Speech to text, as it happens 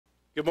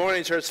Good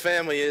morning, church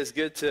family. It is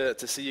good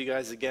to see you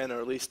guys again, or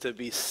at least to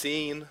be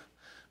seen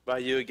by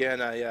you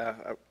again. I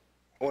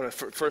want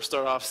to first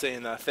start off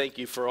saying thank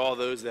you for all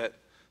those that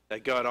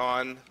got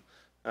on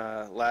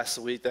last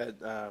week,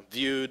 that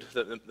viewed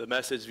the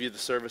message, viewed the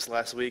service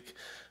last week.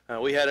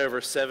 We had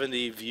over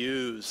 70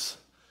 views,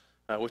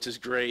 which is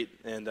great,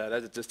 and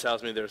that just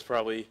tells me there's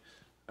probably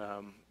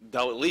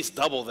at least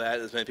double that,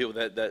 as many people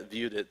that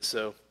viewed it.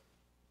 So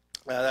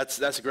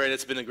that's great.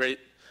 It's been a great.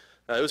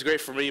 It was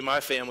great for me, my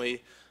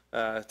family.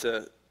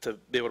 To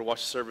be able to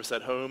watch the service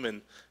at home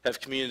and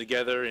have communion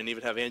together, and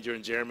even have Andrew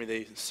and Jeremy.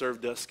 They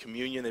served us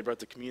communion. They brought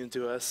the communion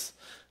to us,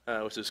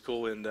 which is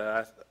cool. And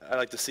I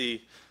like to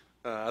see.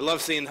 I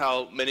love seeing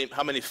how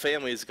many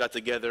families got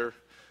together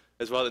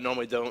as well that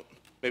normally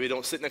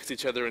don't sit next to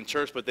each other in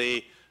church, but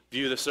they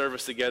view the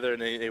service together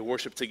and they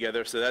worship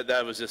together. So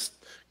that was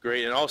just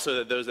great. And also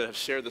that those that have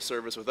shared the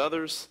service with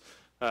others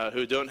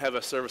who don't have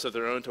a service of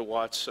their own to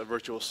watch a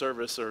virtual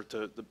service or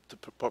to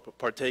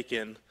partake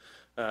in.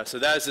 So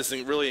that is just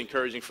really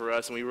encouraging for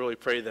us, and we really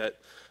pray that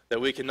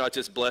we can not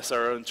just bless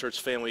our own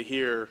church family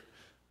here,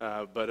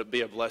 but it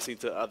be a blessing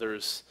to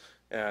others,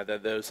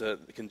 that those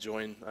can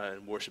join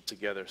and worship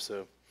together.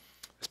 So,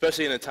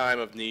 especially in a time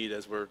of need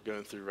as we're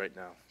going through right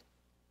now.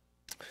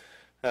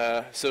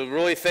 So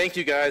really thank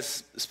you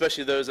guys,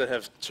 especially those that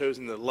have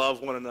chosen to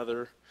love one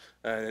another,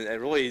 and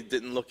really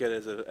didn't look at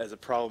it as a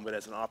problem, but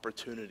as an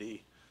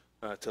opportunity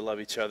to love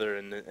each other.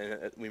 And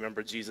we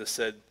remember Jesus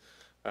said,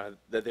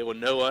 that they will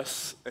know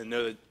us and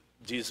know that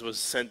Jesus was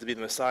sent to be the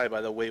Messiah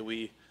by the way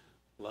we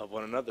love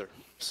one another.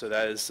 So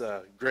that is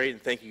great,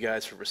 and thank you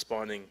guys for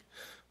responding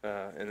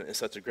in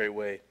such a great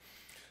way.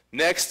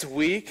 Next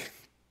week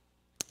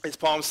is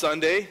Palm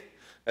Sunday,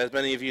 as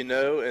many of you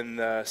know,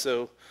 and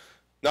so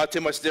not too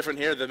much different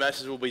here. The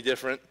message will be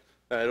different.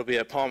 It'll be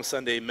a Palm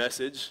Sunday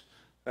message,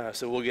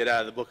 so we'll get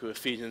out of the book of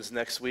Ephesians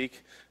next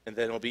week, and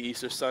then it'll be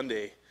Easter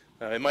Sunday.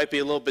 It might be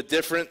a little bit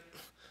different.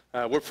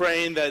 We're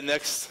praying that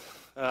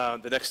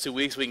the next 2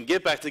 weeks we can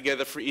get back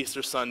together for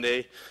Easter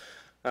Sunday,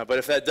 but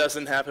if that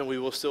doesn't happen, we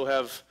will still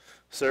have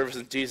service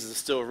and Jesus is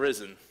still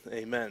risen.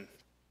 Amen.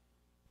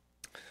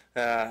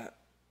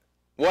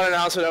 One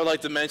announcement I would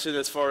like to mention,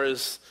 as far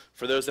as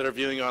for those that are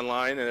viewing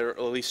online, and are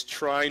at least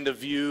trying to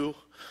view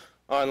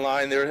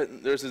online,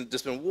 there's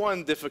just been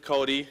one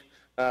difficulty,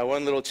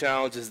 one little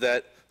challenge, is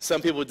that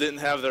some people didn't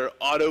have their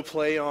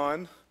autoplay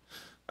on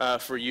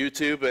for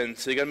YouTube, and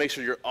so you got to make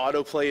sure your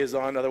autoplay is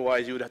on,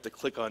 otherwise you would have to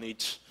click on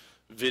each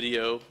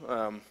video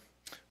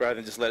rather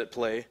than just let it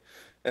play.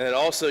 And then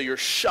also your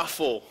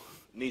shuffle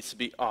needs to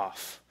be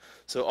off.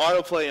 So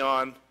autoplay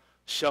on,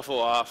 shuffle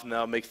off, and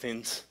that'll make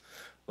things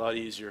a lot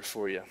easier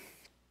for you.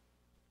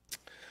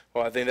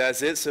 Well, I think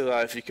that's it. So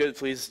if you could,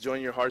 please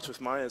join your hearts with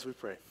mine as we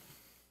pray.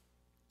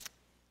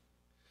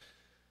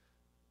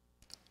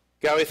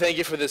 God, we thank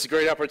you for this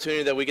great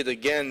opportunity that we get to,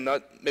 again,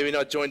 maybe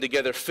not join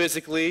together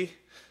physically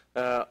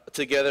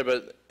together,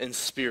 but in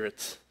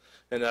spirit.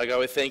 And God,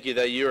 we thank you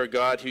that you are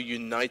God who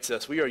unites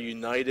us. We are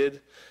united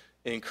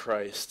in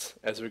Christ,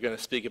 as we're going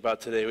to speak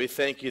about today. We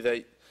thank you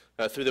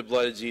that through the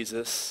blood of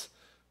Jesus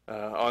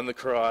on the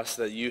cross,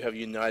 that you have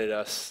united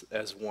us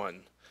as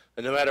one.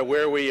 And no matter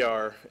where we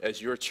are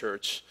as your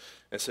church.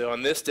 And so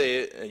on this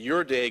day,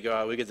 your day,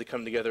 God, we get to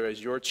come together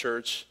as your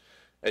church,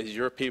 as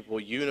your people,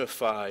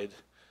 unified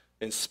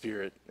in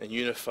spirit and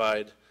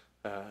unified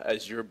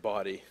as your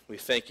body. We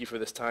thank you for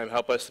this time.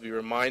 Help us to be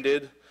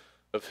reminded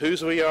of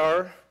whose we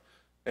are,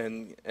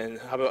 and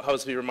how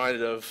us be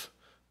reminded of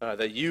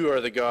that you are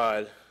the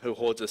God who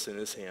holds us in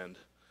his hand.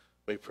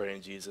 We pray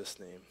in Jesus'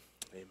 name.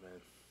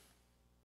 Amen.